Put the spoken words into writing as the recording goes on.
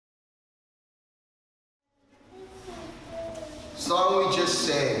song we just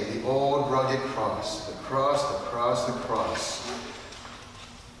sang, the old rugged cross, the cross, the cross, the cross.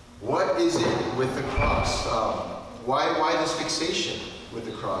 What is it with the cross? Why this fixation with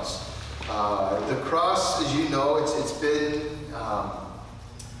the cross? The cross, as you know, it's been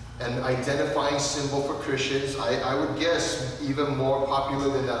an identifying symbol for Christians. I would guess even more popular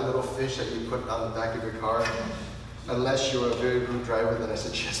than that little fish that you put on the back of your car. Unless you're a very good driver, then I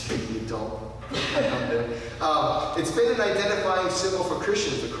suggest maybe you don't. It's been an identifying symbol for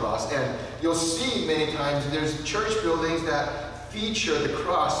Christians, the cross, and you'll see many times there's church buildings that feature the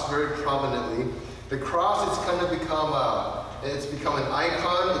cross very prominently. The cross has kind of become it's become an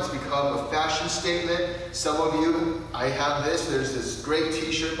icon, it's become a fashion statement. Some of you, I have this, there's this great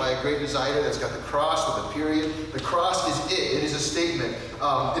t-shirt by a great designer that's got the cross with a period. The cross is it is a statement.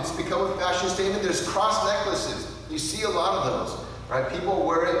 It's become a fashion statement. There's cross necklaces. You see a lot of those, right? People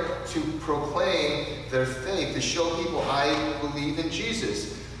wear it to proclaim their faith, to show people, I believe in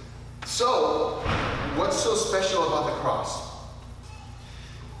Jesus. So, what's so special about the cross?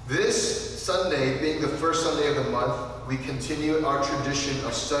 This Sunday, being the first Sunday of the month, we continue our tradition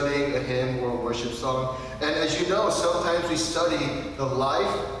of studying a hymn or a worship song. And as you know, sometimes we study the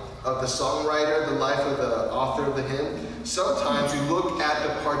life of the songwriter, the life of the author of the hymn. Sometimes we look at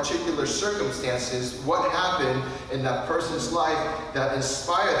the particular circumstances, what happened in that person's life that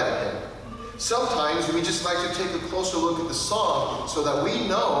inspired that hymn. Sometimes we just like to take a closer look at the song so that we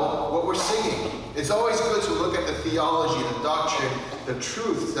know what we're singing. It's always good to look at the theology, the doctrine, the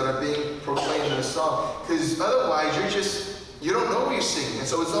truths that are being proclaimed in the song, because otherwise you don't know what you're singing. And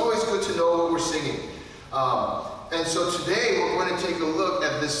so it's always good to know what we're singing. And so today we're going to take a look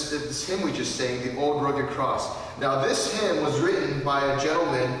at this hymn we just sang, The Old Rugged Cross. Now this hymn was written by a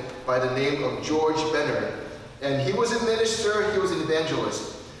gentleman by the name of George Bennard. And he was a minister, he was an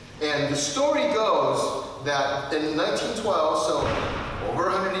evangelist. And the story goes that in 1912, so over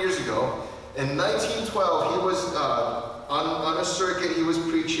 100 years ago, in 1912 he was on a circuit, he was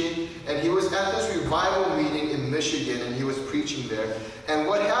preaching, and he was at this revival meeting in Michigan, and he was preaching there. And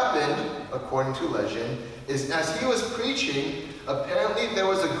what happened, according to legend, is as he was preaching, apparently there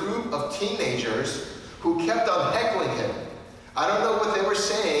was a group of teenagers who kept on heckling him. I don't know what they were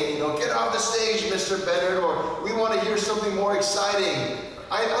saying, get off the stage, Mr. Bennard, or we want to hear something more exciting.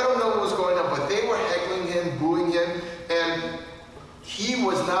 I don't know what was going on, but they were heckling him, booing him, and he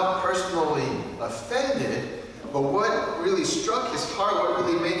was not personally offended, but what really struck his heart, what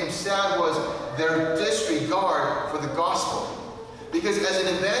really made him sad was their disregard for the gospel. Because as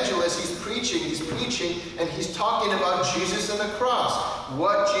an evangelist, he's preaching, and he's talking about Jesus and the cross,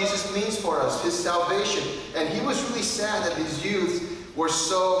 what Jesus means for us, his salvation. And he was really sad that these youths were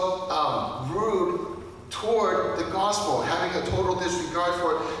so rude toward the gospel, having a total disregard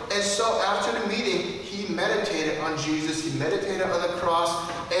for it. And so after the meeting, he meditated on Jesus, he meditated on the cross,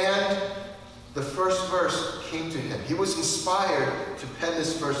 and the first verse came to him. He was inspired to pen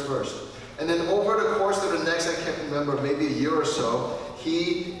this first verse. And then over the course of the next, I can't remember, maybe a year or so,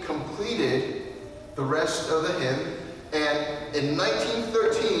 he completed the rest of the hymn. And in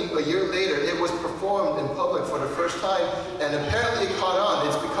 1913, a year later, it was performed in public for the first time, and apparently it caught on.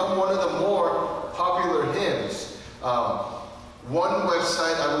 It's become one of the more popular hymns. One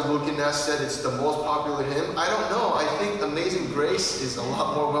website I was looking at said it's the most popular hymn. I don't know. I think Amazing Grace is a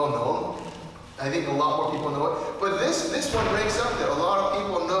lot more well known. I think a lot more people know it. But this one ranks up there. A lot of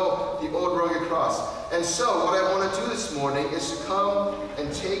people know the Old Rugged Cross. And so what I want to do this morning is to come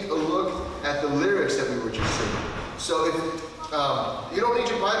and take a look at the lyrics that we were just singing. So if you don't need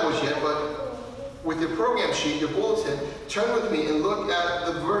your Bibles yet, but with your program sheet, your bulletin, turn with me and look at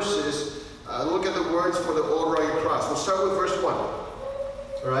the verses, look at the words for the Old Rugged Cross. We'll start with verse 1. All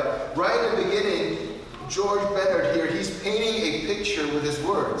right? Right in the beginning, George Bennard here, he's painting a picture with his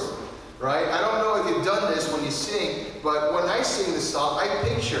words. Right? I don't know if you've done this when you sing, but when I sing this song, I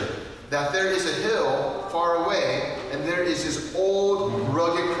picture that there is a hill far away, and there is this old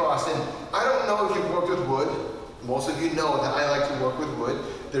rugged cross. And I don't know if you've worked with wood. Most of you know that I like to work with wood.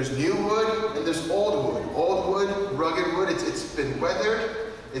 There's new wood and there's old wood. Old wood, rugged wood, it's been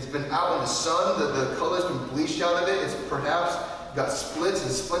weathered. It's been out in the sun. The color's been bleached out of it. It's perhaps got splits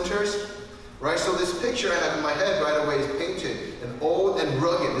and splinters. Right? So this picture I have in my head right away is painted and old and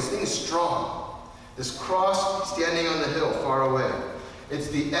rugged. This thing is strong. This cross standing on the hill far away. It's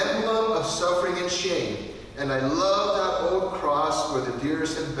the emblem of suffering and shame. And I love that old cross where the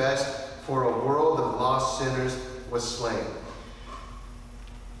dearest and best for a world of lost sinners was slain.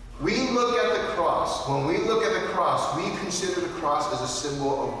 We look at the cross. When we look at the cross, we consider the cross as a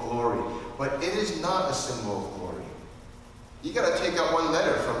symbol of glory. But it is not a symbol of glory. You got to take out one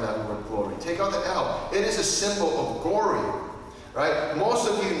letter from that word glory. Take out the L. It is a symbol of glory. right? Most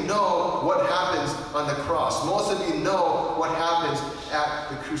of you know what happens on the cross. Most of you know what happens at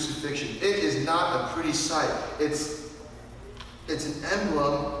the crucifixion. It is not a pretty sight. It's an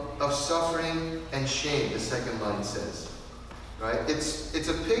emblem of suffering and shame, the second line says. Right? It's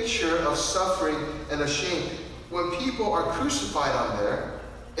a picture of suffering and of shame. When people are crucified on there,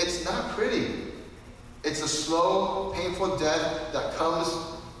 it's not pretty. It's a slow, painful death that comes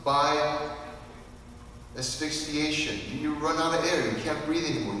by asphyxiation. You run out of air. You can't breathe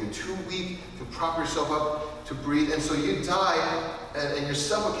anymore. You're too weak to prop yourself up to breathe. And so you die, and you're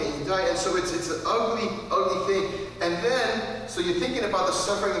suffocating. You die. And so it's an ugly, ugly thing. And then, so you're thinking about the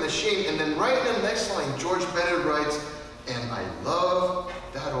suffering and the shame. And then right in the next line, George Bennett writes, and I love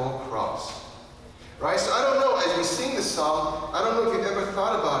that old cross. Right? So I don't know, as we sing this song, I don't know if you've ever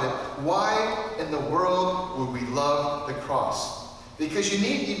thought about it. Why in the world would we love the cross? Because you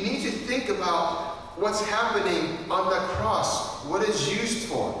need to think about what's happening on that cross, what it's used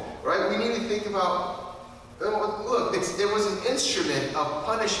for. Right? We need to think about, look, it was an instrument of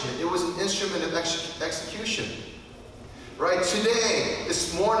punishment. It was an instrument of execution. Right? Today,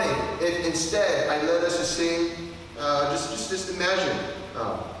 this morning, if instead I led us to sing, just imagine.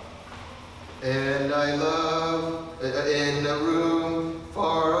 And I love, in a room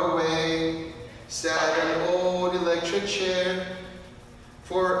far away, sat an old electric chair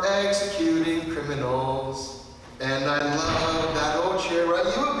for executing criminals. And I love that old chair, right?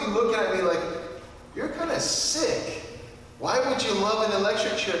 You would be looking at me like, you're kind of sick. Why would you love an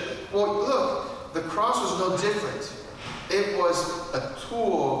electric chair? Well, look, the cross was no different. It was a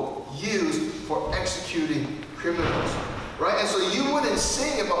tool used for executing criminals, right? And so you wouldn't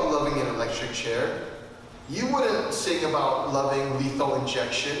sing about loving an electric chair. You wouldn't sing about loving lethal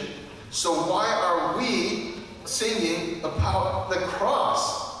injection. So why are we singing about the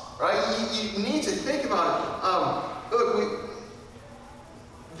cross, right? You need to think about it. Look,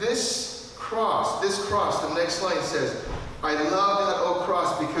 this cross, the next line says, I love that old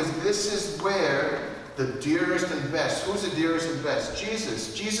cross because this is where the dearest and best. Who's the dearest and best?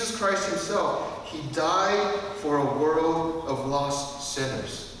 Jesus. Jesus Christ himself. He died for a world of lost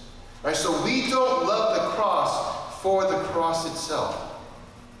sinners. Right? So we don't love the cross for the cross itself.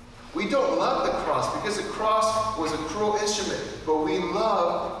 We don't love the cross because the cross was a cruel instrument. But we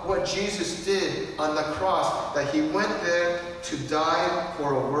love what Jesus did on the cross, that he went there to die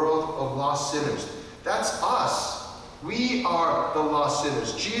for a world of lost sinners. That's us. We are the lost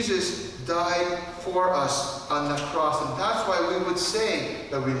sinners. Jesus died for us on the cross, and that's why we would say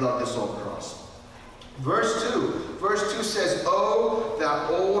that we love this old cross. Verse 2 says, oh,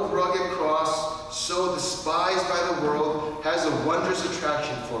 that old rugged cross, so despised by the world, has a wondrous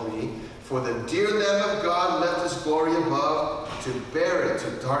attraction for me, for the dear Lamb of God left his glory above to bear it to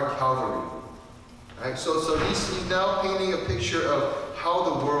dark Calvary. Right? So he's now painting a picture of how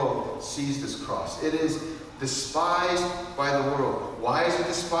the world sees this cross. It is despised by the world. Why is it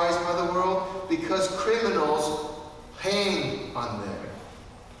despised by the world? Because criminals hang on there.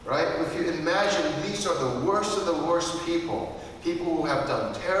 Right? If you imagine, these are the worst of the worst people. People who have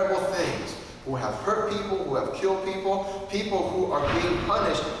done terrible things, who have hurt people, who have killed people, people who are being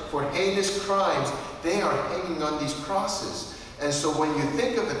punished for heinous crimes. They are hanging on these crosses. And so when you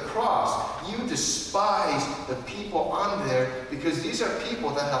think of the cross, you despise the people on there because these are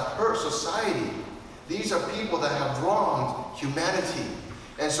people that have hurt society. These are people that have wronged humanity.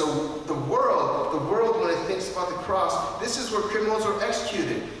 And so the world when it thinks about the cross, this is where criminals are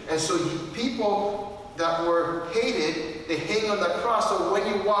executed. And so people that were hated, they hang on that cross. So when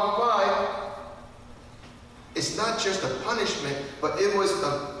you walk by, it's not just a punishment, but it was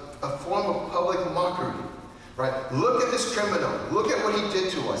a form of public mockery. Right? Look at this criminal. Look at what he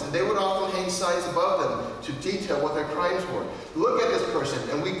did to us. And they would often hang signs above them to detail what their crimes were. Look at this person.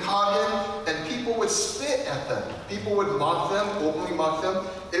 And we caught him, and people would spit at them. People would mock them, openly mock them.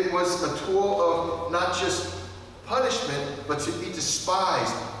 It was a tool of not just punishment, but to be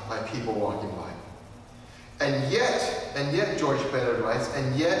despised by people walking by. And yet, George Bennett writes,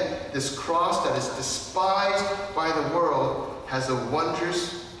 and yet this cross that is despised by the world has a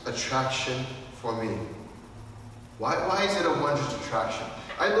wondrous attraction for me. Why is it a wondrous attraction?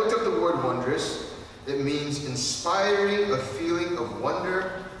 I looked up the word wondrous. It means inspiring a feeling of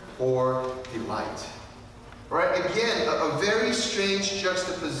wonder or delight. Right? Again, a very strange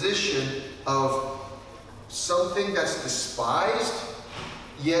juxtaposition of something that's despised,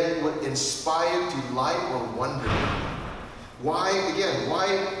 yet would inspire delight or wonder. Why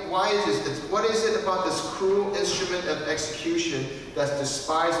is this? What is it about this cruel instrument of execution that's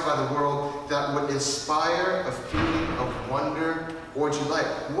despised by the world that would inspire a feeling of wonder or delight?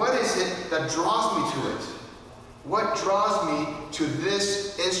 What is it that draws me to it? What draws me to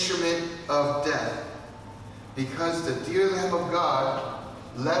this instrument of death? Because the dear Lamb of God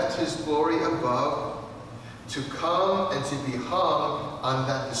left his glory above to come and to be hung on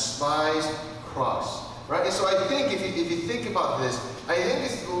that despised cross. Right? And so I think if you think about this, I think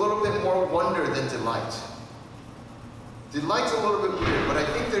it's a little bit more wonder than delight. Delight's a little bit weird, but I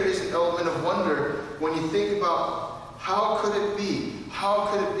think there is an element of wonder when you think about how could it be? How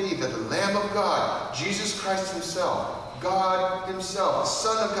could it be that the Lamb of God, Jesus Christ himself, God himself, the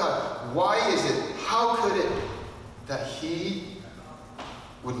Son of God, why is it, how could it that he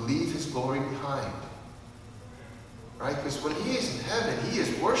would leave his glory behind? Right? Because when he is in heaven, he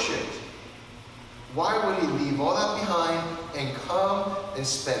is worshipped. Why would he leave all that behind and come and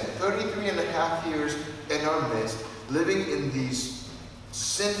spend 33 and a half years in our midst, living in these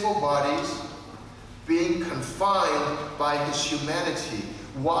sinful bodies, being confined by his humanity?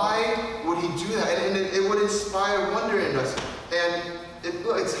 Why would he do that? And it would inspire wonder in us. And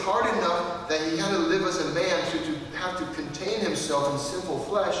it's hard enough that he had to live as a man to have to contain himself in sinful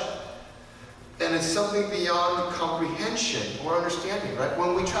flesh. And it's something beyond comprehension or understanding, right?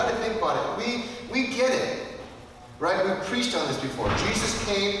 When we try to think about it, we get it, right? We preached on this before. Jesus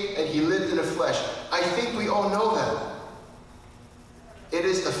came and he lived in the flesh. I think we all know that. It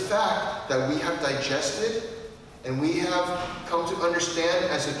is a fact that we have digested and we have come to understand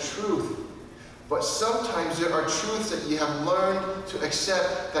as a truth. But sometimes there are truths that you have learned to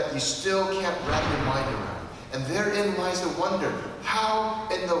accept that you still can't wrap your mind around. And therein lies the wonder. How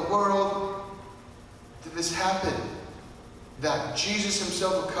in the world did this happen? That Jesus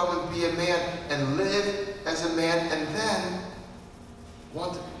himself would come and be a man and live as a man, and then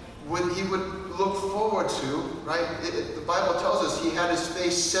he would look forward to, right? The Bible tells us he had his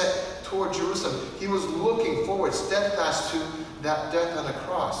face set toward Jerusalem. He was looking forward, steadfast to that death on the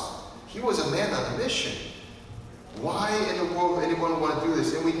cross. He was a man on a mission. Why in the world would anyone want to do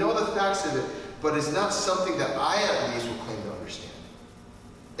this? And we know the facts of it, but it's not something that I at least will claim to understand.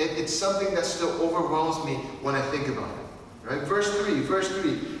 It's something that still overwhelms me when I think about it. Right? Verse 3.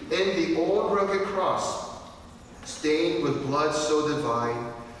 In the old rugged cross, stained with blood so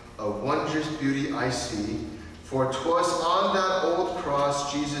divine, a wondrous beauty I see. For 'twas on that old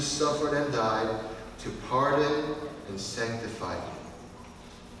cross Jesus suffered and died to pardon and sanctify me.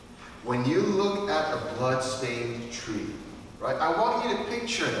 When you look at a blood-stained tree, right? I want you to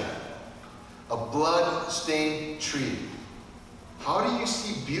picture that. A blood-stained tree. How do you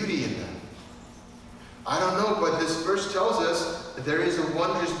see beauty in that? I don't know, but this verse tells us that there is a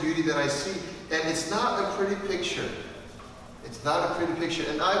wondrous beauty that I see. And it's not a pretty picture. It's not a pretty picture.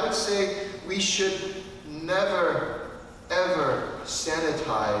 And I would say we should never, ever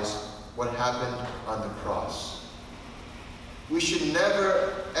sanitize what happened on the cross. We should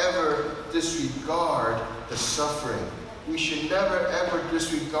never, ever disregard the suffering. We should never, ever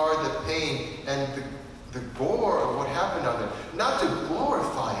disregard the pain and the gore of what happened on there. Not to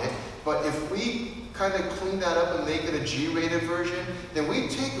glorify it, but if we kind of clean that up and make it a G-rated version, then we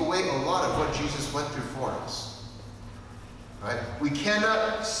take away a lot of what Jesus went through for us. Right? We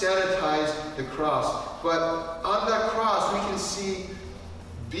cannot sanitize the cross, but on that cross we can see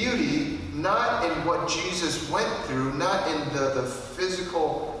beauty not in what Jesus went through, not in the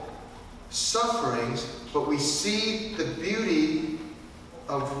physical sufferings, but we see the beauty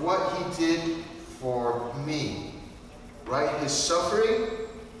of what he did for me. Right? His suffering,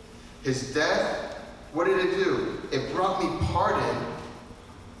 his death, what did it do? It brought me pardon,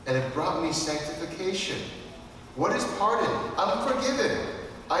 and it brought me sanctification. What is pardon? I'm forgiven.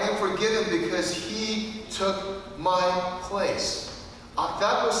 I am forgiven because he took my place.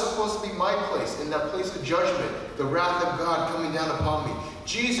 That was supposed to be my place, in that place of judgment, the wrath of God coming down upon me.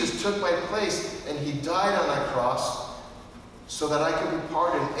 Jesus took my place, and he died on that cross so that I could be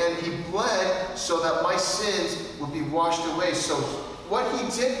pardoned. And he bled so that my sins would be washed away. So what he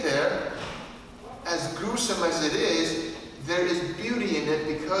did there, as gruesome as it is, there is beauty in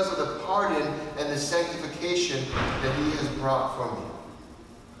it because of the pardon and the sanctification that he has brought for me.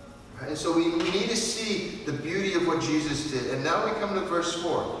 Right? And so we need to see the beauty of what Jesus did. And now we come to verse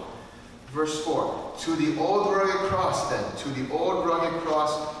 4. Verse 4. To the old rugged cross then, to the old rugged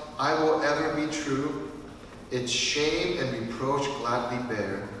cross I will ever be true. Its shame and reproach gladly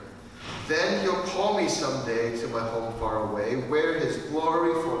bear. Then he'll call me someday to my home far away, where his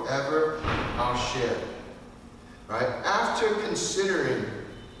glory forever I'll share. Right? After considering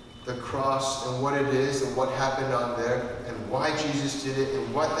the cross and what it is and what happened on there and why Jesus did it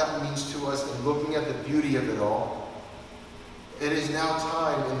and what that means to us and looking at the beauty of it all, it is now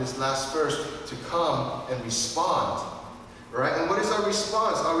time in this last verse to come and respond. Right? And what is our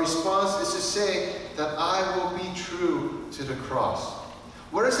response? Our response is to say that I will be true to the cross.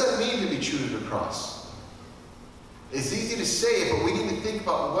 What does that mean to be true to the cross? It's easy to say it, but we need to think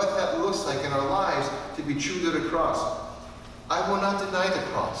about what that looks like in our lives to be true to the cross. I will not deny the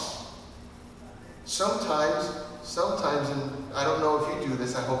cross. Sometimes, and I don't know if you do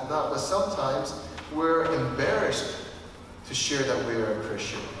this, I hope not, but sometimes we're embarrassed to share that we are a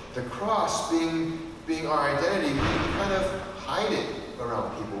Christian. The cross being our identity, we kind of hide it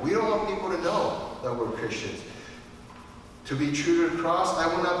around people. We don't want people to know that we're Christians. To be true to the cross, I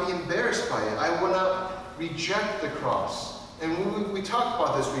will not be embarrassed by it. I will not reject the cross. And we talked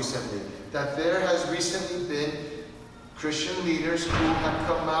about this recently, that there has recently been Christian leaders who have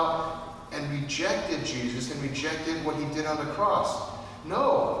come out and rejected Jesus and rejected what he did on the cross.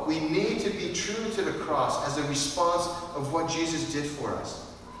 No, we need to be true to the cross as a response of what Jesus did for us.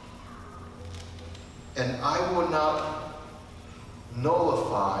 And I will not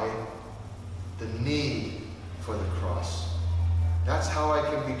nullify the need for the cross. That's how I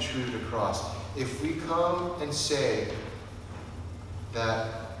can be true to the cross. If we come and say that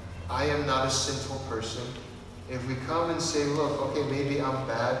I am not a sinful person, if we come and say, look, okay, maybe I'm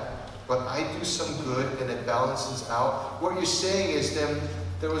bad, but I do some good and it balances out, what you're saying is then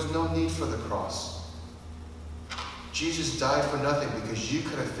there was no need for the cross. Jesus died for nothing because you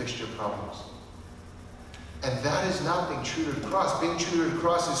could have fixed your problems. And that is not being true to the cross. Being true to the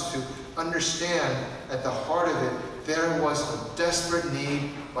cross is to understand at the heart of it, there was a desperate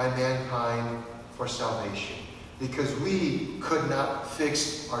need by mankind for salvation. Because we could not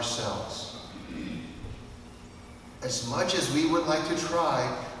fix ourselves. As much as we would like to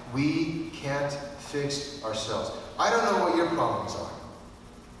try, we can't fix ourselves. I don't know what your problems are.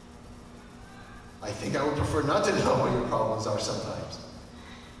 I think I would prefer not to know what your problems are sometimes.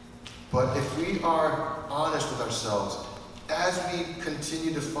 But if we are honest with ourselves, as we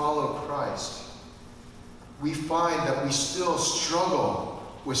continue to follow Christ, we find that we still struggle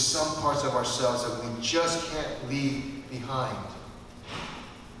with some parts of ourselves that we just can't leave behind.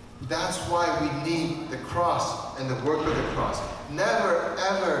 That's why we need the cross and the work of the cross. Never,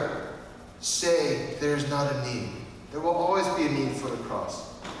 ever say there's not a need. There will always be a need for the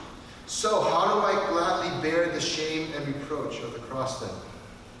cross. So, how do I gladly bear the shame and reproach of the cross then?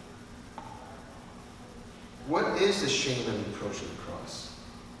 What is the shame and reproach of the cross?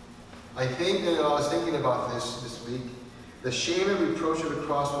 I think, I was thinking about this week. The shame and reproach of the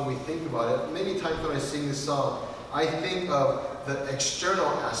cross, when we think about it, many times when I sing this song, I think of the external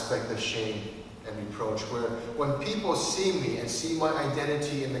aspect of shame and reproach, where when people see me and see my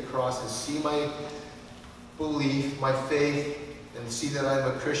identity in the cross and see my belief, my faith, and see that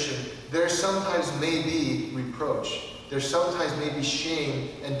I'm a Christian, there sometimes may be reproach. There sometimes may be shame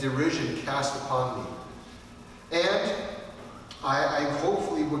and derision cast upon me. And I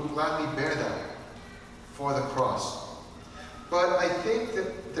hopefully would gladly bear that for the cross. But I think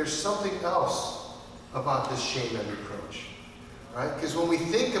that there's something else about this shame and reproach. Right? Because when we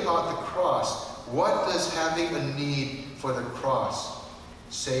think about the cross, what does having a need for the cross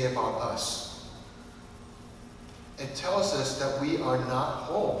say about us? It tells us that we are not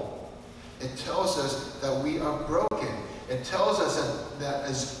whole. It tells us that we are broken. It tells us that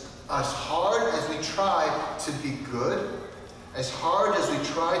as hard as we try to be good, as hard as we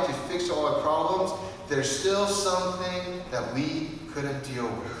try to fix all our problems, there's still something that we couldn't deal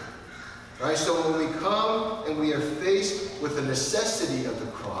with. Right? So when we come and we are faced with the necessity of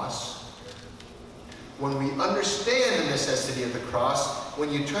the cross, when we understand the necessity of the cross,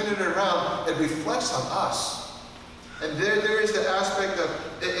 when you turn it around, it reflects on us. And there is the aspect of,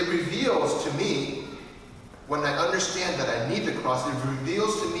 it reveals to me, when I understand that I need the cross, it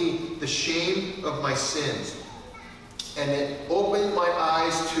reveals to me the shame of my sins. And it opened my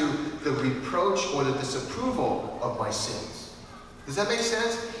eyes to the reproach or the disapproval of my sins. Does that make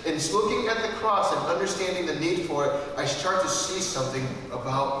sense? In looking at the cross and understanding the need for it, I start to see something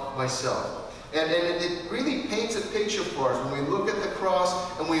about myself. And it really paints a picture for us when we look at the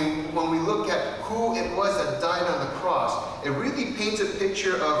cross and when we look at who it was that died on the cross. It really paints a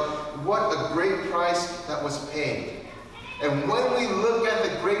picture of what a great price that was paid. And when we look at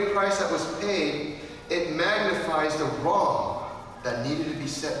the great price that was paid, it magnifies the wrong that needed to be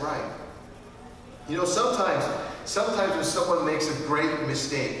set right. You know, sometimes when someone makes a great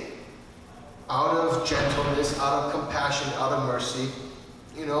mistake, out of gentleness, out of compassion, out of mercy,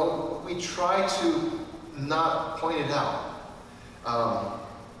 you know, we try to not point it out.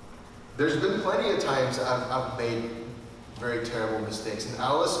 There's been plenty of times I've made very terrible mistakes, and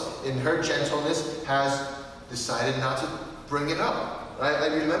Alice, in her gentleness, has decided not to bring it up. I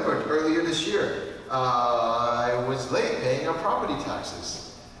remembered earlier this year, I was late paying our property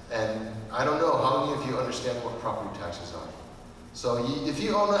taxes. And I don't know how many of you understand what property taxes are. So if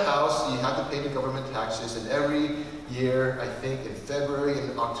you own a house, you have to pay the government taxes, and every year, I think in February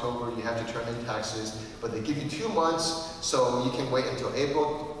and October, you have to turn in taxes, but they give you 2 months, so you can wait until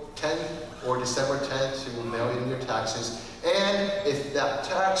April 10th or December 10th to mail in your taxes. And if that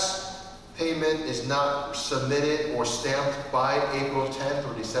tax payment is not submitted or stamped by April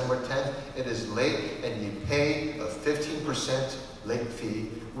 10th or December 10th, it is late, and you pay a 15% late fee,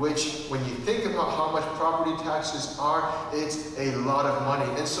 which when you think about how much property taxes are, it's a lot of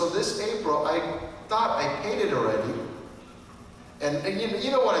money. And so this April, I thought I paid it already. And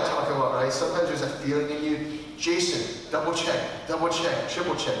you know what I'm talking about, right? Sometimes there's a feeling in you, Jason, double check,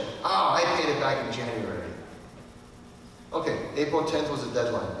 triple check. I paid it back in January. Okay, April 10th was the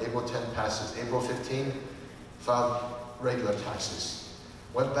deadline. April 10th passes. April 15th, filed regular taxes.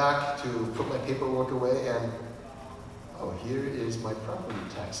 Went back to put my paperwork away, and oh, here is my property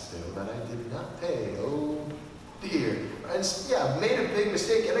tax bill that I did not pay. Oh dear. And yeah, made a big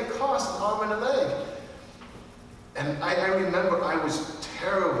mistake, and it cost an arm and a leg. And I remember I was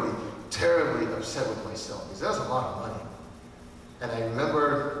terribly, terribly upset with myself, because that was a lot of money. And I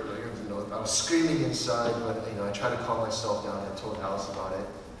remember, I was screaming inside, but I tried to calm myself down and told Alice about it.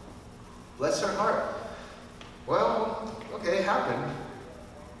 Bless her heart. Well, okay, it happened.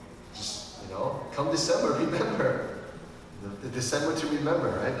 Just, come December, remember. The December to remember,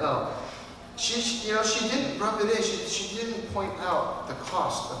 right? She didn't rub it in. She didn't point out the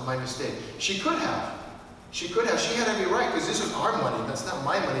cost of my mistake. She could have. She had every right, because this is our money. That's not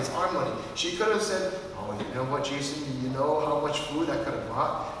my money, it's our money. She could have said, oh, you know what, Jason? You know how much food I could have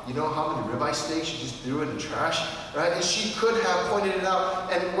bought? You know how many ribeye steaks you just threw in the trash? Right? And she could have pointed it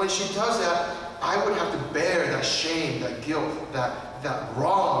out. And when she does that, I would have to bear that shame, that guilt, that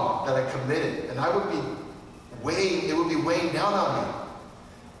wrong that I committed. And it would be weighing down on me.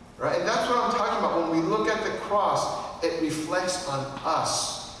 Right? And that's what I'm talking about. When we look at the cross, it reflects on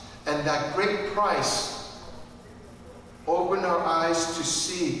us. And that great price opened our eyes to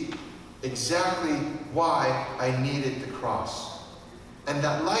see exactly why I needed the cross. And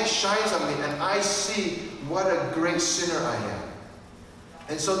that light shines on me, and I see what a great sinner I am.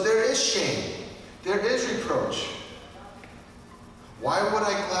 And so there is shame. There is reproach. Why would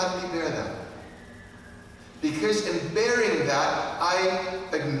I gladly bear that? Because in bearing that, I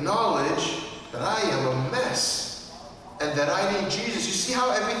acknowledge that I am a mess and that I need Jesus. You see how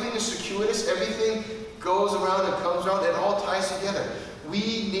everything is circuitous? Everything goes around and comes around. It all ties together. We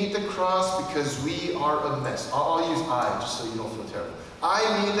need the cross because we are a mess. I'll use I, just so you don't feel terrible.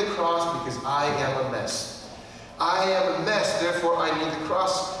 I need the cross because I am a mess. I am a mess, therefore I need the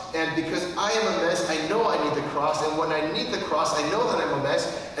cross. And because I am a mess, I know I need the cross. And when I need the cross, I know that I'm a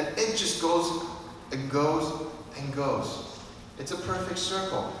mess. And it just goes and goes and goes. It's a perfect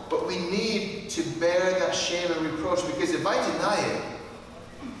circle. But we need to bear that shame and reproach, because if I deny it,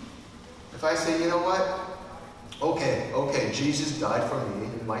 if I say, you know what? Okay, Jesus died for me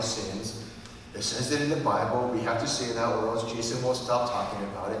and my sins. It says it in the Bible. We have to say that, or else Jason won't stop talking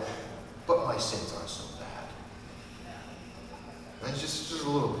about it. But my sins aren't so bad. And just a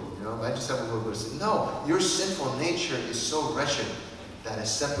little bit, I just have a little bit of sin. No, your sinful nature is so wretched that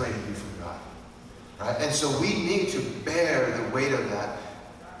it's separating you from God. Right? And so we need to bear the weight of that.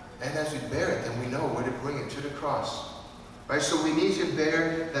 And as we bear it, then we know where to bring it, to the cross. Right? So we need to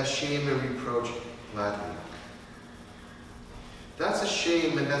bear that shame and reproach gladly. That's a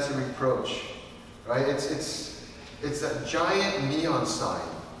shame and that's a reproach. Right? It's that giant neon sign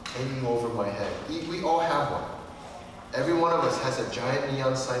hanging over my head. We all have one. Every one of us has a giant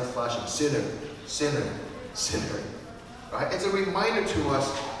neon sign flashing. Sinner, sinner, sinner. Right? It's a reminder to us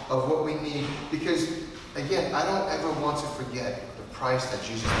of what we need, because, again, I don't ever want to forget the price that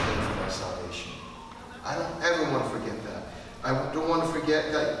Jesus paid for my salvation. I don't ever want to forget that. I don't want to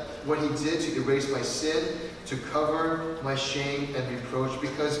forget that what he did to erase my sin, to cover my shame and reproach,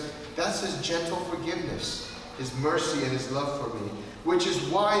 because that's his gentle forgiveness, his mercy and his love for me. Which is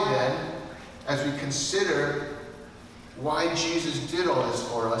why then, as we consider why Jesus did all this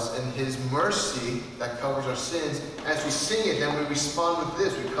for us and his mercy that covers our sins, as we sing it, then we respond with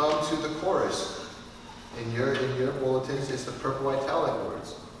this. We come to the chorus. In your bulletins, it's the purple italic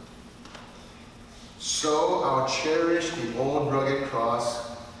words. So I'll cherish the old rugged cross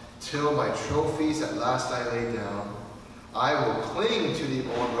till my trophies at last I lay down. I will cling to the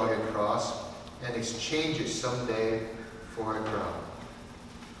old rugged cross and exchange it someday for a crown.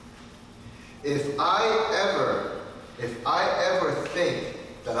 If I ever think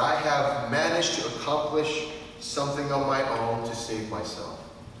that I have managed to accomplish something on my own to save myself,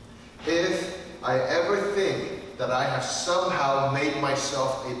 if I ever think that I have somehow made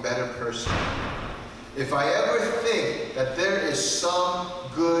myself a better person, if I ever think that there is some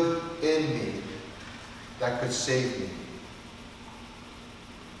good in me that could save me,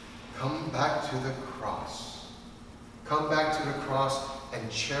 come back to the cross. Come back to the cross and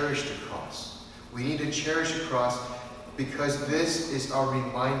cherish the cross. We need to cherish the cross because this is our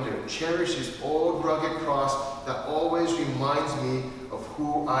reminder. Cherish this old rugged cross that always reminds me of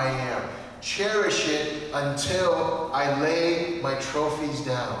who I am. Cherish it until I lay my trophies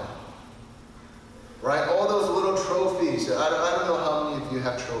down. Right? All those little trophies. I don't know how many of you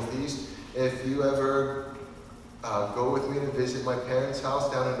have trophies. If you ever go with me to visit my parents'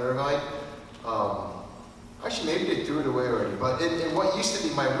 house down in Irvine, actually maybe they threw it away already, but in what used to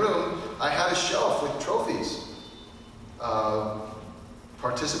be my room, I had a shelf with trophies.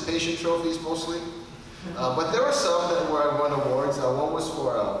 Participation trophies mostly. But there were some where I won awards. One was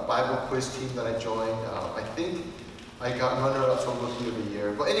for a Bible quiz team that I joined. I think I got runner-up for Rookie of the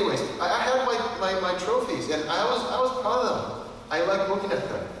Year. But anyways, I had my trophies, and I was proud of them. I like looking at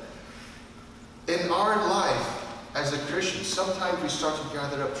them. In our life as a Christian, sometimes we start to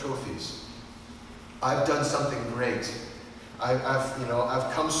gather up trophies. I've done something great.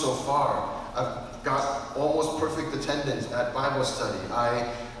 I've come so far. I've got almost perfect attendance at Bible study.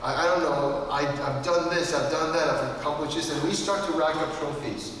 I don't know, I've done this, I've done that, I've accomplished this, and we start to rack up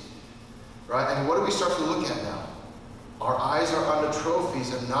trophies, right? And what do we start to look at now? Our eyes are on the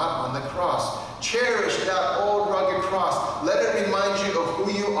trophies and not on the cross. Cherish that old rugged cross. Let it remind you of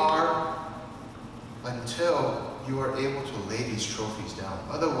who you are until you are able to lay these trophies down.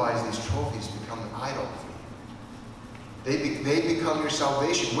 Otherwise, these trophies become an idol for you. They become your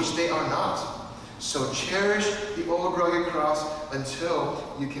salvation, which they are not. So cherish the old rugged cross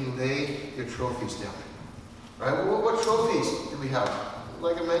until you can lay your trophies down. Right? Well, what trophies do we have?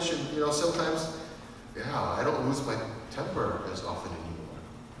 Like I mentioned, sometimes, I don't lose my temper as often anymore.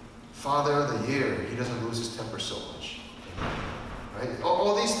 Father of the Year, he doesn't lose his temper so much. Right?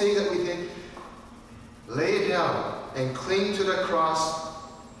 All these things that we think, lay it down and cling to the cross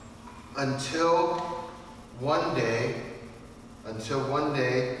until one day,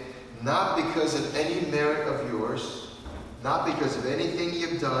 not because of any merit of yours, not because of anything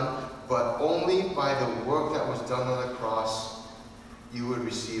you've done, but only by the work that was done on the cross, you would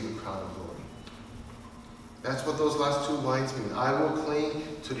receive a crown of glory. That's what those last two lines mean. I will cling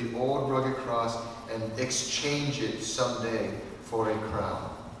to the old rugged cross and exchange it someday for a crown.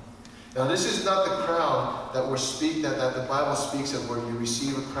 Now, this is not the crown that the Bible speaks of, where you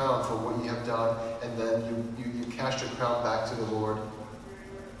receive a crown for what you have done, and then you cast your crown back to the Lord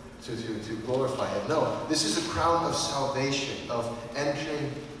to glorify Him. No, this is a crown of salvation, of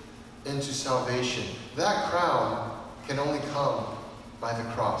entering into salvation. That crown can only come by the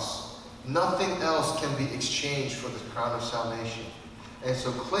cross. Nothing else can be exchanged for the crown of salvation. And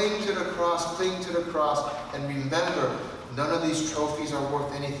so cling to the cross, and remember, none of these trophies are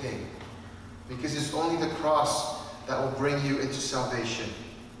worth anything. Because it's only the cross that will bring you into salvation.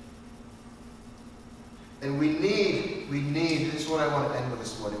 And we need, this is what I want to end with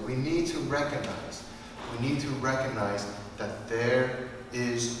this morning, we need to recognize that there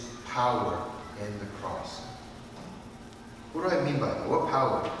is power in the cross. What do I mean by that? What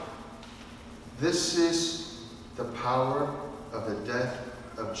power? This is the power of the death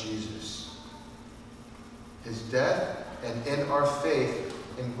of Jesus. His death, and in our faith,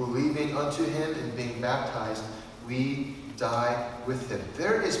 in believing unto Him and being baptized, we die with Him.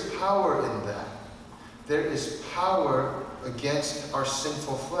 There is power in that. There is power against our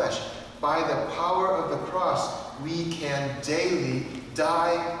sinful flesh. By the power of the cross, we can daily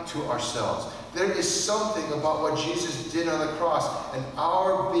die to ourselves. There is something about what Jesus did on the cross and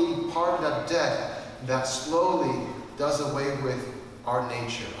our being part of that death that slowly does away with our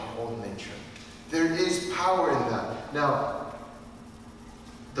nature, our old nature. There is power in that. Now,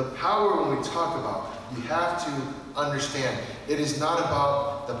 the power when we talk about, you have to understand, it is not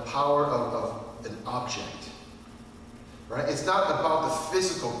about the power of an object. Right? It's not about the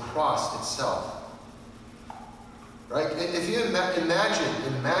physical cross itself. Right? If you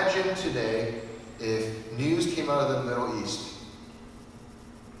imagine today if news came out of the Middle East.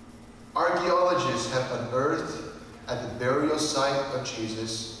 Archaeologists have unearthed at the burial site of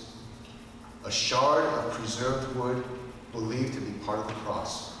Jesus a shard of preserved wood believed to be part of the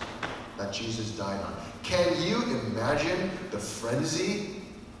cross that Jesus died on. Can you imagine the frenzy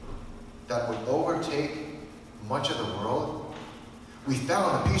that would overtake much of the world? We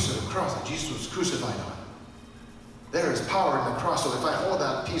found a piece of the cross that Jesus was crucified on. There is power in the cross, so if I hold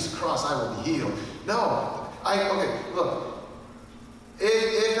that piece of cross, I will be healed. No, look,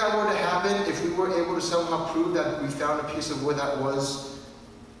 If that were to happen, if we were able to somehow prove that we found a piece of wood that was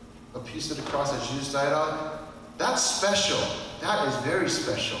a piece of the cross that Jesus died on, that's special. That is very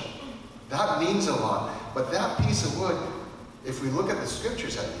special. That means a lot. But that piece of wood, if we look at the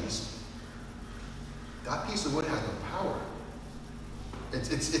scriptures at least, that piece of wood has no power.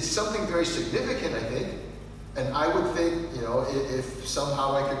 It's something very significant, I think. And I would think, if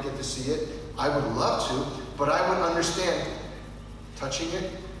somehow I could get to see it, I would love to, but I would understand touching it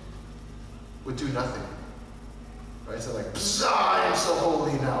would do nothing. Right? So like, I am so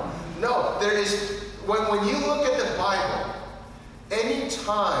holy now. No, there is, when you look at the Bible, any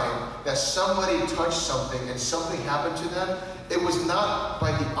time that somebody touched something and something happened to them, it was not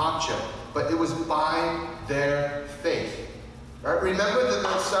by the object, but it was by their faith. Right? Remember the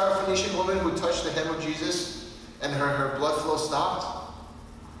Syrophoenician woman who touched the hem of Jesus and her blood flow stopped?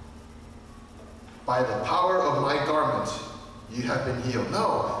 By the power of my garment, you have been healed.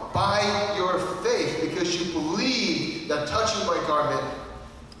 No, by your faith, because you believe that touching my garment,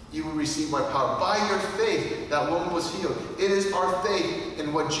 you will receive my power. By your faith, that woman was healed. It is our faith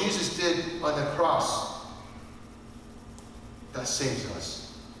in what Jesus did on the cross that saves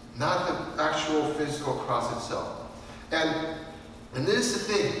us, not the actual physical cross itself. And this is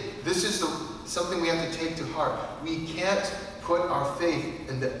the thing. This is something we have to take to heart. We can't put our faith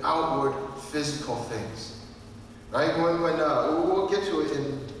in the outward physical things. Right? We'll get to it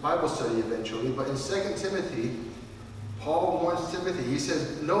in Bible study eventually, but in 2 Timothy, Paul warns Timothy. He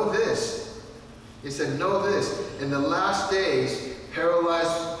says, know this. He said, know this. In the last days,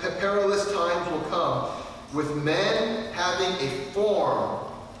 perilous times will come, with men having a form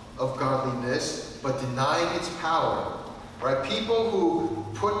of godliness, but denying its power. Right? People who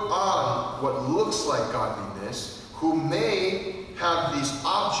put on what looks like godliness, who may have these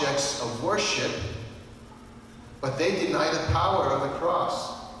objects of worship, but they deny the power of the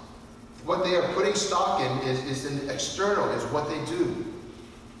cross. What they are putting stock in is in the external, is what they do.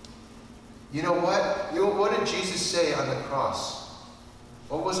 You know what? What did Jesus say on the cross?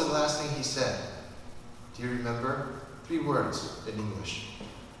 What was the last thing he said? Do you remember? 3 words in English.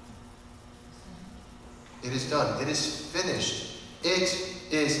 It is done. It is finished. It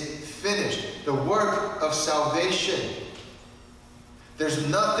is finished. The work of salvation. There's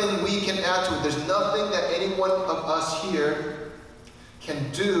nothing we can add to it. There's nothing that any one of us here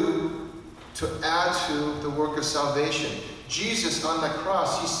can do to add to the work of salvation. Jesus on the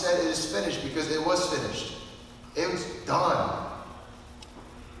cross, he said it is finished because it was finished. It was done.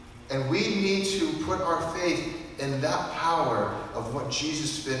 And we need to put our faith in that power of what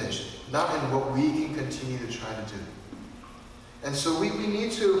Jesus finished, not in what we can continue to try to do. And so we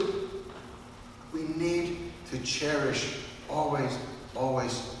need to cherish, always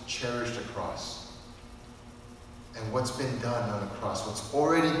cherish the cross. And what's been done on the cross, what's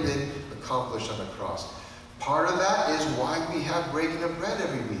already been accomplished on the cross. Part of that is why we have breaking of bread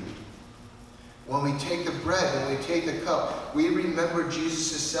every week. When we take the bread, when we take the cup, we remember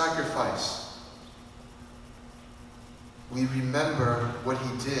Jesus' sacrifice. We remember what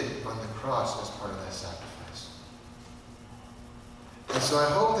he did on the cross as part of that sacrifice. And so I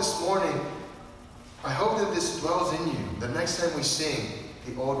hope this morning, I hope that this dwells in you. The next time we sing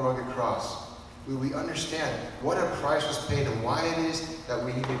the old rugged cross, we understand what a price was paid and why it is that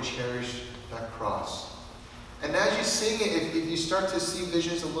we need to cherish that cross. And as you sing it, if you start to see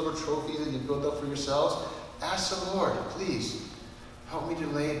visions of little trophies that you build up for yourselves, ask the Lord, please, help me to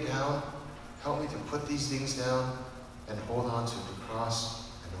lay it down. Help me to put these things down and hold on to the cross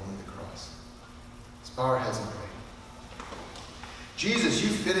and only the cross. Let's bow our heads and pray. Jesus, you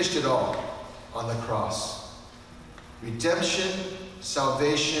finished it all on the cross. Redemption,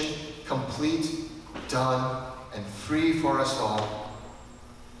 salvation, complete, done, and free for us all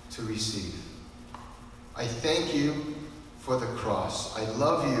to receive. I thank you for the cross. I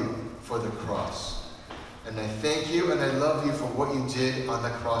love you for the cross. And I thank you and I love you for what you did on the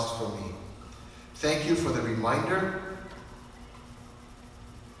cross for me. Thank you for the reminder.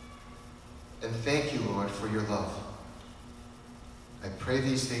 And thank you, Lord, for your love. I pray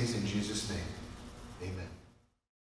these things in Jesus' name. Amen.